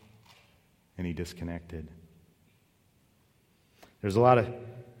 and he disconnected. There's a lot of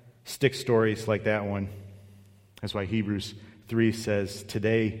stick stories like that one. That's why Hebrews 3 says,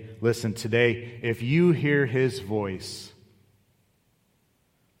 today, if you hear his voice,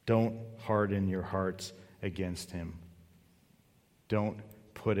 don't harden your hearts against him. Don't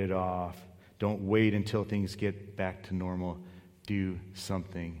put it off. Don't wait until things get back to normal. Do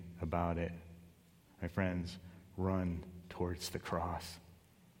something about it. My friends, run towards the cross.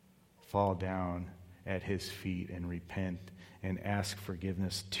 Fall down at his feet and repent and ask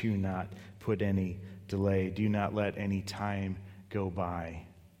forgiveness. Do not put any delay. Do not let any time go by.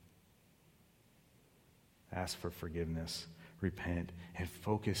 Ask for forgiveness, repent, and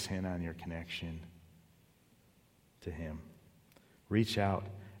focus in on your connection to him. Reach out.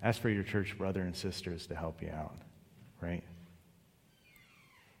 Ask for your church brother and sisters to help you out, right?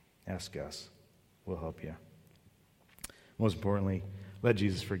 Ask us. We'll help you. Most importantly, let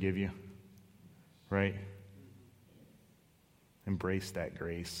Jesus forgive you, right? Embrace that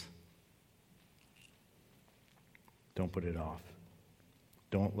grace. Don't put it off.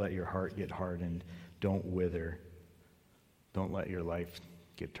 Don't let your heart get hardened. Don't wither. Don't let your life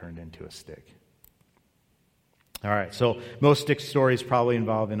get turned into a stick. All right, so most stick stories probably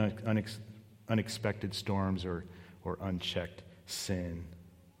involve unexpected storms or unchecked sin.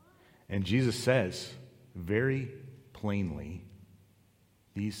 And Jesus says very plainly,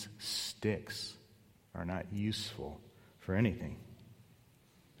 these sticks are not useful for anything.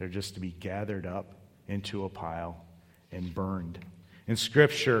 They're just to be gathered up into a pile and burned. In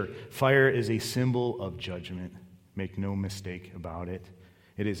Scripture, fire is a symbol of judgment. Make no mistake about it.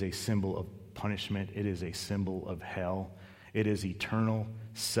 It is a symbol of punishment. It is a symbol of hell. It is eternal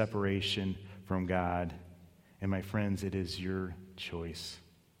separation from God. And my friends, it is your choice,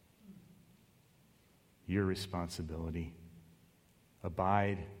 your responsibility.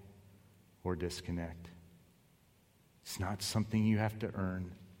 Abide or disconnect. It's not something you have to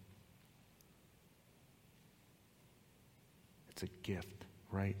earn. It's a gift,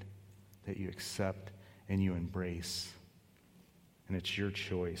 right? That you accept and you embrace. And it's your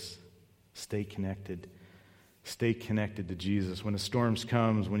choice. Stay connected. Stay connected to Jesus. When the storms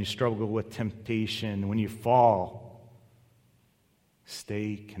comes, when you struggle with temptation, when you fall,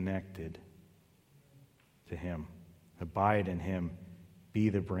 stay connected to Him. Abide in Him. Be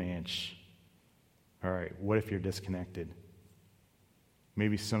the branch. All right, what if you're disconnected?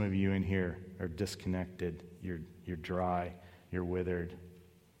 Maybe some of you in here are disconnected. You're dry. You're withered.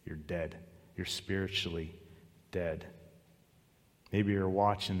 You're dead. You're spiritually dead. Maybe you're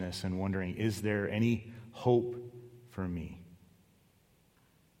watching this and wondering, is there any hope for me?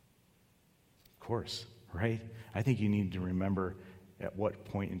 Of course, right? I think you need to remember at what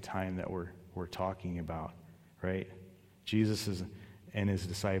point in time that we're talking about, right? Jesus and his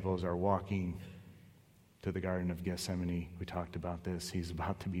disciples are walking to the Garden of Gethsemane. We talked about this. He's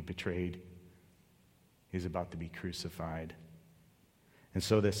about to be betrayed. He's about to be crucified. And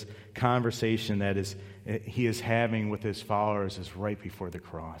so this conversation that he is having with his followers is right before the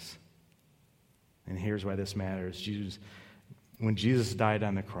cross. And here's why this matters. When Jesus died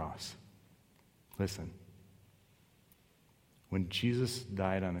on the cross, listen, when Jesus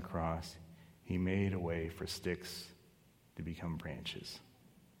died on the cross, he made a way for sticks to become branches.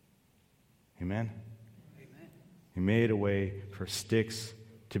 Amen? Amen. He made a way for sticks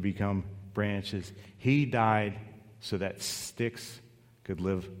to become branches. He died so that sticks could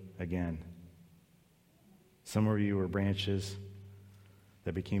live again. Some of you were branches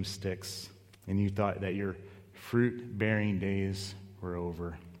that became sticks, and you thought that your fruit-bearing days were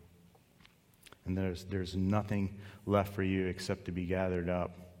over. And there's nothing left for you except to be gathered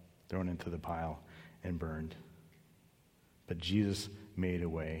up, thrown into the pile, and burned. But Jesus made a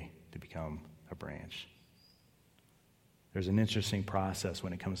way to become a branch. There's an interesting process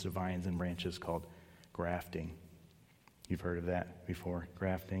when it comes to vines and branches called grafting. You've heard of that before,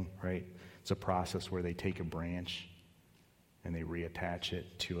 grafting, right? It's a process where they take a branch and they reattach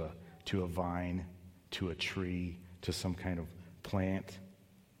it to a vine, to a tree, to some kind of plant.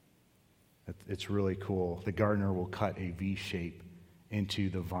 It's really cool. The gardener will cut a V shape into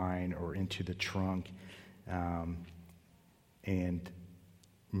the vine or into the trunk. And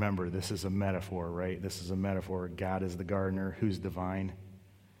remember, this is a metaphor, right? This is a metaphor. God is the gardener. Who's the vine?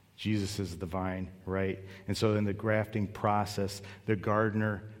 Jesus is the vine, right? And so in the grafting process, the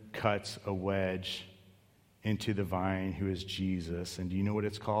gardener cuts a wedge into the vine, who is Jesus. And do you know what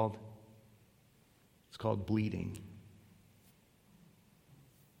it's called? It's called bleeding.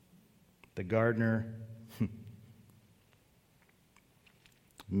 The gardener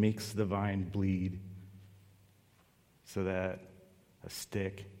makes the vine bleed so that a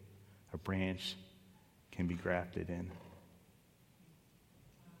stick, a branch, can be grafted in.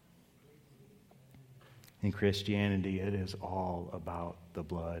 In Christianity, it is all about the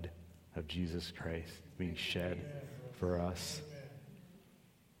blood of Jesus Christ being shed for us.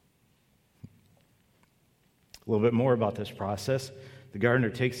 A little bit more about this process. The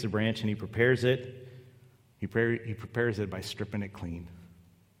gardener takes the branch and he prepares it. He prepares it by stripping it clean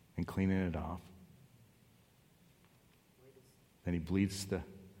and cleaning it off. Then he bleeds the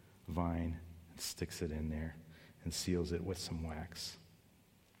vine and sticks it in there and seals it with some wax.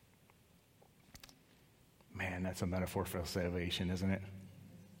 Man, that's a metaphor for salvation, isn't it?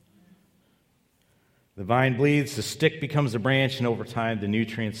 The vine bleeds, the stick becomes a branch, and over time the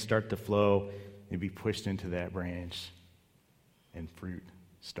nutrients start to flow and be pushed into that branch, and fruit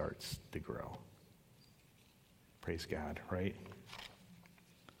starts to grow. Praise God, right?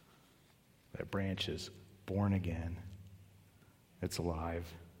 That branch is born again. It's alive.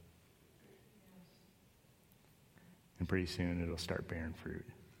 And pretty soon it'll start bearing fruit.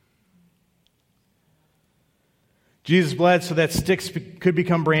 Jesus bled so that sticks could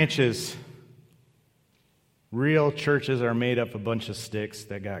become branches. Real churches are made up of a bunch of sticks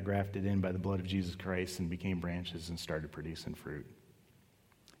that got grafted in by the blood of Jesus Christ and became branches and started producing fruit.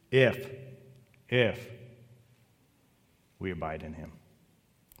 If we abide in him.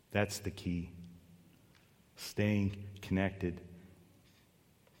 That's the key. Staying connected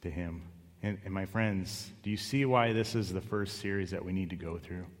to him. And my friends, do you see why this is the first series that we need to go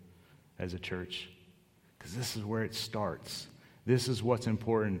through as a church? Because this is where it starts. This is what's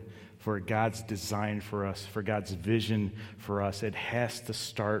important for God's design for us, for God's vision for us. It has to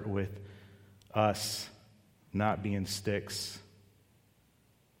start with us not being sticks,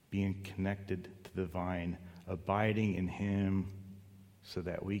 being connected to the vine, abiding in him so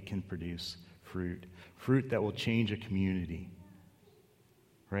that we can produce fruit. Fruit that will change a community.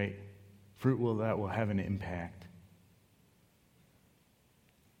 right? Fruit that will have an impact.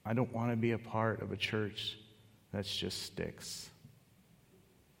 I don't want to be a part of a church that's just sticks.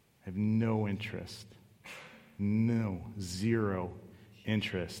 I have no interest. Zero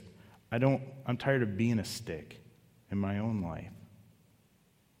interest. I'm tired of being a stick in my own life.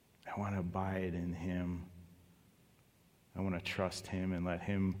 I want to abide in him. I want to trust him and let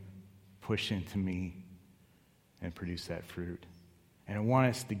him push into me and produce that fruit. And I want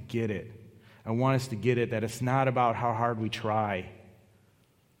us to get it. I want us to get it that it's not about how hard we try.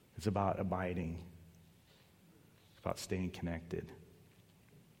 It's about abiding. It's about staying connected.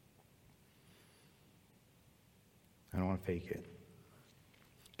 I don't want to fake it.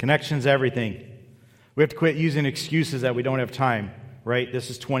 Connection's everything. We have to quit using excuses that we don't have time, right? This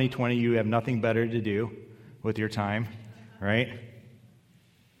is 2020. You have nothing better to do with your time, right?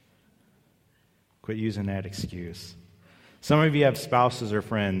 Quit using that excuse. Some of you have spouses or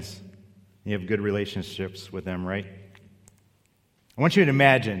friends. You have good relationships with them, right? I want you to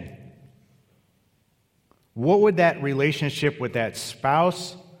imagine, what would that relationship with that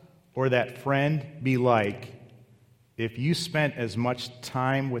spouse or that friend be like if you spent as much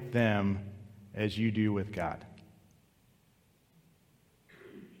time with them as you do with God?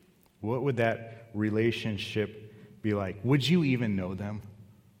 What would that relationship be like? Would you even know them?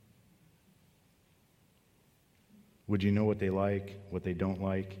 Would you know what they like, what they don't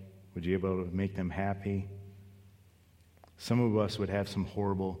like? Would you be able to make them happy? Some of us would have some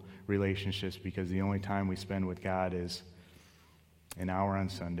horrible relationships because the only time we spend with God is an hour on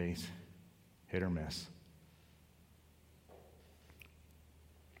Sundays, hit or miss.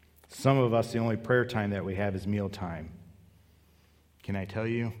 Some of us, the only prayer time that we have is meal time. Can I tell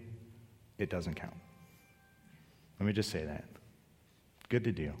you, it doesn't count. Let me just say that. Good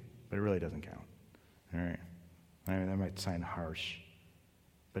to do, but it really doesn't count. All right? I mean, that might sound harsh,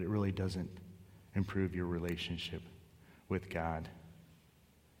 but it really doesn't improve your relationship with God.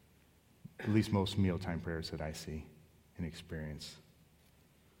 At least most mealtime prayers that I see and experience.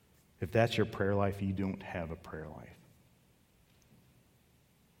 If that's your prayer life, you don't have a prayer life.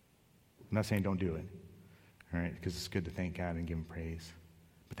 I'm not saying don't do it, all right, because it's good to thank God and give him praise.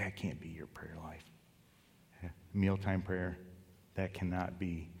 But that can't be your prayer life. Mealtime prayer, that cannot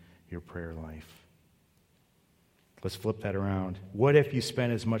be your prayer life. Let's flip that around. What if you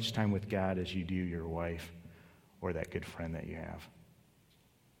spent as much time with God as you do your wife or that good friend that you have?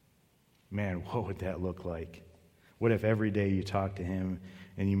 Man, what would that look like? What if every day you talked to him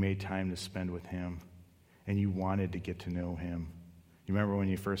and you made time to spend with him and you wanted to get to know him? You remember when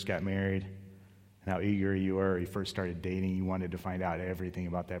you first got married and how eager you were, or you first started dating, you wanted to find out everything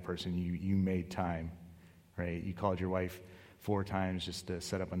about that person. You made time, right? You called your wife 4 times just to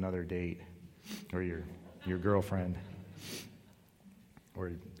set up another date, or your girlfriend,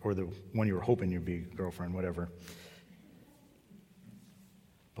 or the one you were hoping you'd be girlfriend, whatever.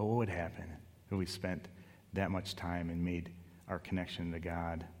 But what would happen if we spent that much time and made our connection to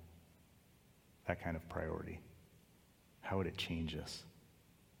God that kind of priority? How would it change us?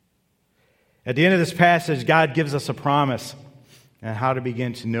 At the end of this passage, God gives us a promise on how to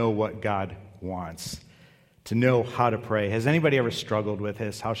begin to know what God wants, to know how to pray. Has anybody ever struggled with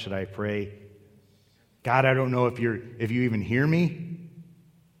this? How should I pray? God, I don't know if you even hear me.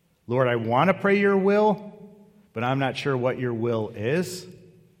 Lord, I want to pray your will, but I'm not sure what your will is.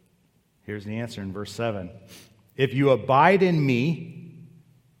 Here's the answer in verse 7. If you abide in me,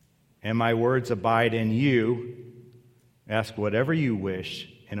 and my words abide in you, ask whatever you wish,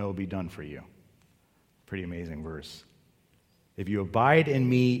 and it will be done for you. Pretty amazing verse. If you abide in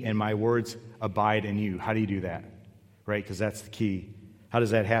me, and my words abide in you. How do you do that? Right? Because that's the key. How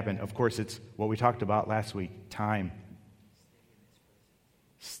does that happen? Of course, it's what we talked about last week. Time.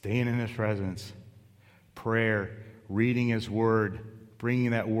 Staying in his presence. Prayer. Reading his word.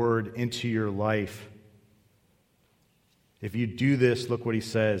 Bringing that word into your life. If you do this, look what he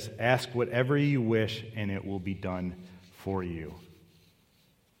says. Ask whatever you wish, and it will be done for you.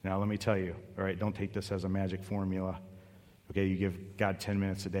 Now, let me tell you, all right, don't take this as a magic formula. Okay, you give God 10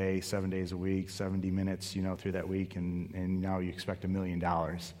 minutes a day, 7 days a week, 70 minutes, through that week, and now you expect $1 million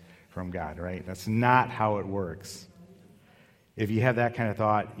from God, right? That's not how it works. If you have that kind of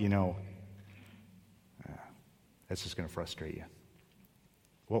thought, that's just going to frustrate you.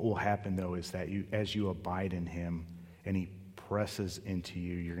 What will happen, though, is that as you abide in him and he presses into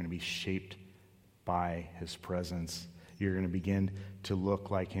you, you're going to be shaped by his presence. You're going to begin to look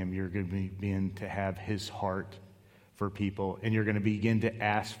like him. You're going to begin to have his heart for people. And you're going to begin to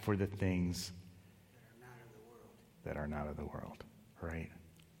ask for the things that are not of the world. Right?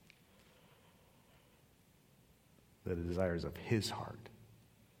 The desires of his heart.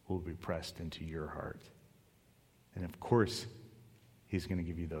 will be pressed into your heart. And of course, he's going to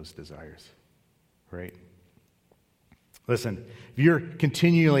give you those desires, right? Listen, if you're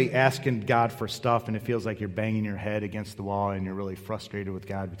continually asking God for stuff and it feels like you're banging your head against the wall and you're really frustrated with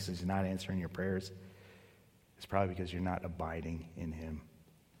God because he's not answering your prayers, it's probably because you're not abiding in him.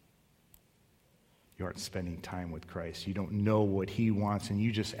 You aren't spending time with Christ. You don't know what he wants, and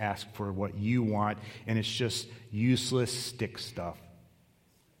you just ask for what you want, and it's just useless stick stuff.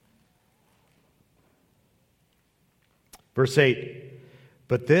 Verse 8,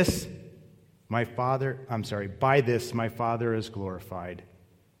 by this my Father is glorified,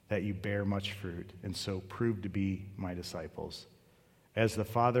 that you bear much fruit, and so prove to be my disciples. As the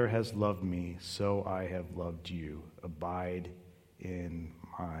Father has loved me, so I have loved you. Abide in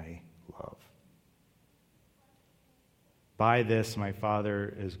my love. By this my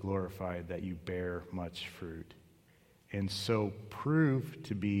Father is glorified, that you bear much fruit, and so prove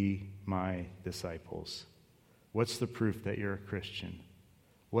to be my disciples. What's the proof that you're a Christian?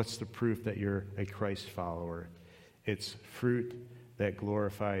 What's the proof that you're a Christ follower? It's fruit that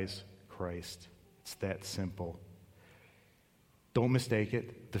glorifies Christ. It's that simple. Don't mistake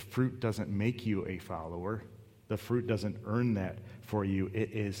it. The fruit doesn't make you a follower. The fruit doesn't earn that for you.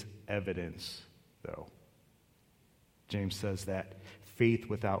 It is evidence, though. James says that faith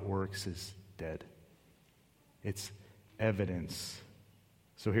without works is dead. It's evidence.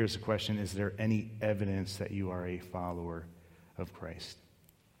 So here's the question: is there any evidence that you are a follower of Christ?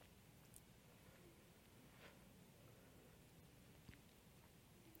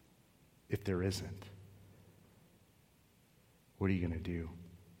 If there isn't, what are you going to do?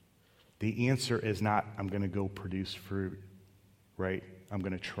 The answer is not, I'm going to go produce fruit, right? I'm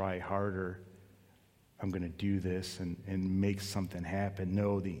going to try harder. I'm going to do this and make something happen.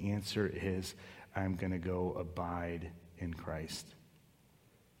 No, the answer is, I'm going to go abide in Christ.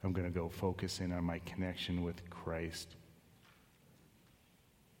 I'm going to go focus in on my connection with Christ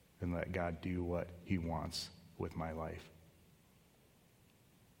and let God do what he wants with my life.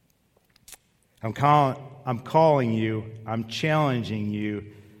 I'm calling you, I'm challenging you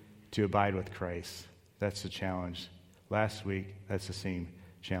to abide with Christ. That's the challenge. Last week, that's the same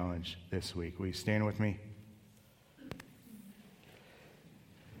challenge this week. Will you stand with me?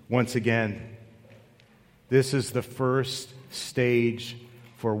 Once again, this is the first stage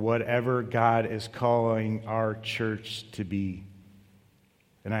for whatever God is calling our church to be.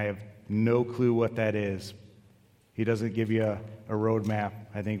 And I have no clue what that is. He doesn't give you a roadmap,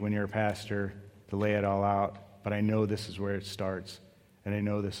 I think, when you're a pastor to lay it all out. But I know this is where it starts. And I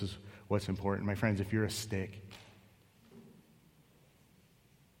know this is what's important. My friends, if you're a stick,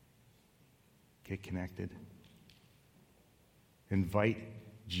 get connected. Invite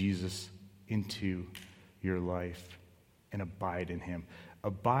Jesus into your life and abide in him.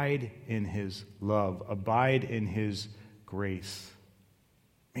 Abide in his love. Abide in his grace.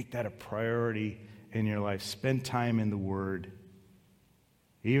 Make that a priority in your life. Spend time in the Word.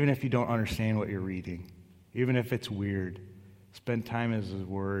 Even if you don't understand what you're reading, even if it's weird, spend time in his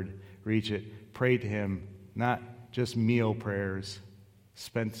Word. Read it. Pray to him. Not just meal prayers.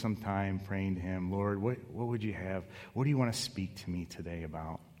 Spend some time praying to him. Lord, what would you have? What do you want to speak to me today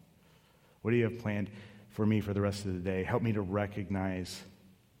about? What do you have planned for me for the rest of the day? Help me to recognize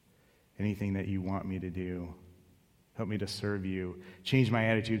anything that you want me to do. Help me to serve you. Change my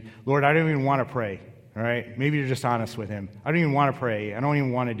attitude. Lord, I don't even want to pray. All right? Maybe you're just honest with him. I don't even want to pray. I don't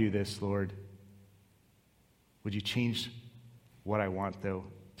even want to do this, Lord. Would you change what I want, though,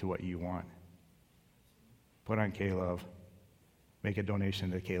 to what you want? Put on K-Love. Make a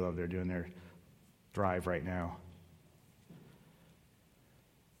donation to K-Love. They're doing their drive right now.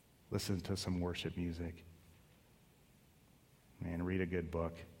 Listen to some worship music. Man, read a good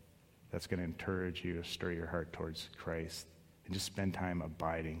book that's going to encourage you to stir your heart towards Christ. And just spend time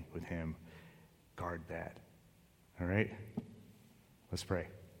abiding with him. Guard that. All right? Let's pray.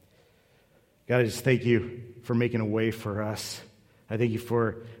 God, I just thank you for making a way for us. I thank you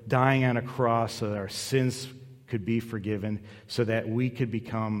for dying on a cross so that our sins could be forgiven, so that we could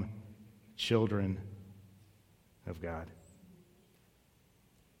become children of God.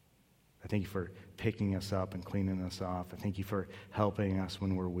 I thank you for picking us up and cleaning us off. I thank you for helping us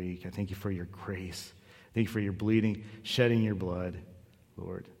when we're weak. I thank you for your grace. I thank you for your bleeding, shedding your blood,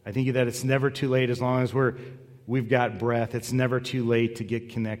 Lord. I thank you that it's never too late as long as we've got breath. It's never too late to get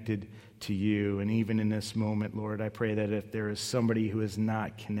connected to you. And even in this moment, Lord, I pray that if there is somebody who is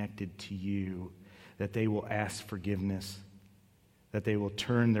not connected to you, that they will ask forgiveness, that they will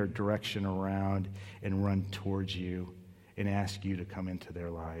turn their direction around and run towards you and ask you to come into their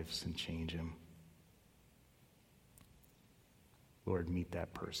lives and change them. Lord, meet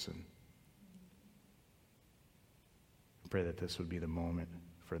that person. I pray that this would be the moment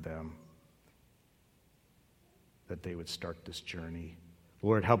for them, that they would start this journey.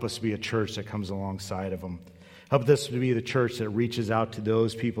 Lord, help us to be a church that comes alongside of them. Help us to be the church that reaches out to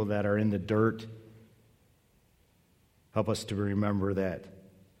those people that are in the dirt. Help us to remember that,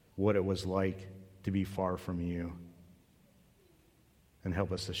 what it was like to be far from you. And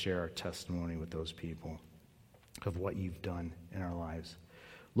help us to share our testimony with those people of what you've done in our lives.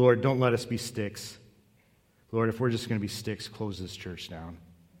 Lord, don't let us be sticks. Lord, if we're just going to be sticks, close this church down.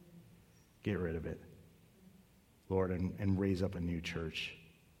 Get rid of it. Lord, and raise up a new church.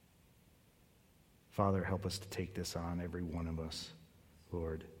 Father, help us to take this on, every one of us,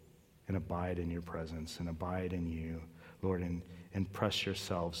 Lord, and abide in your presence and abide in you, Lord, and press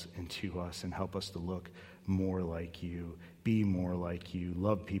yourselves into us and help us to look more like you, be more like you,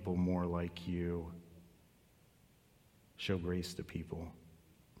 love people more like you, show grace to people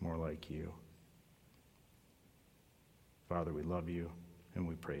more like you. Father, we love you and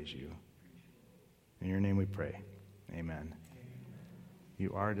we praise you. In your name we pray. Amen.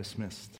 You are dismissed.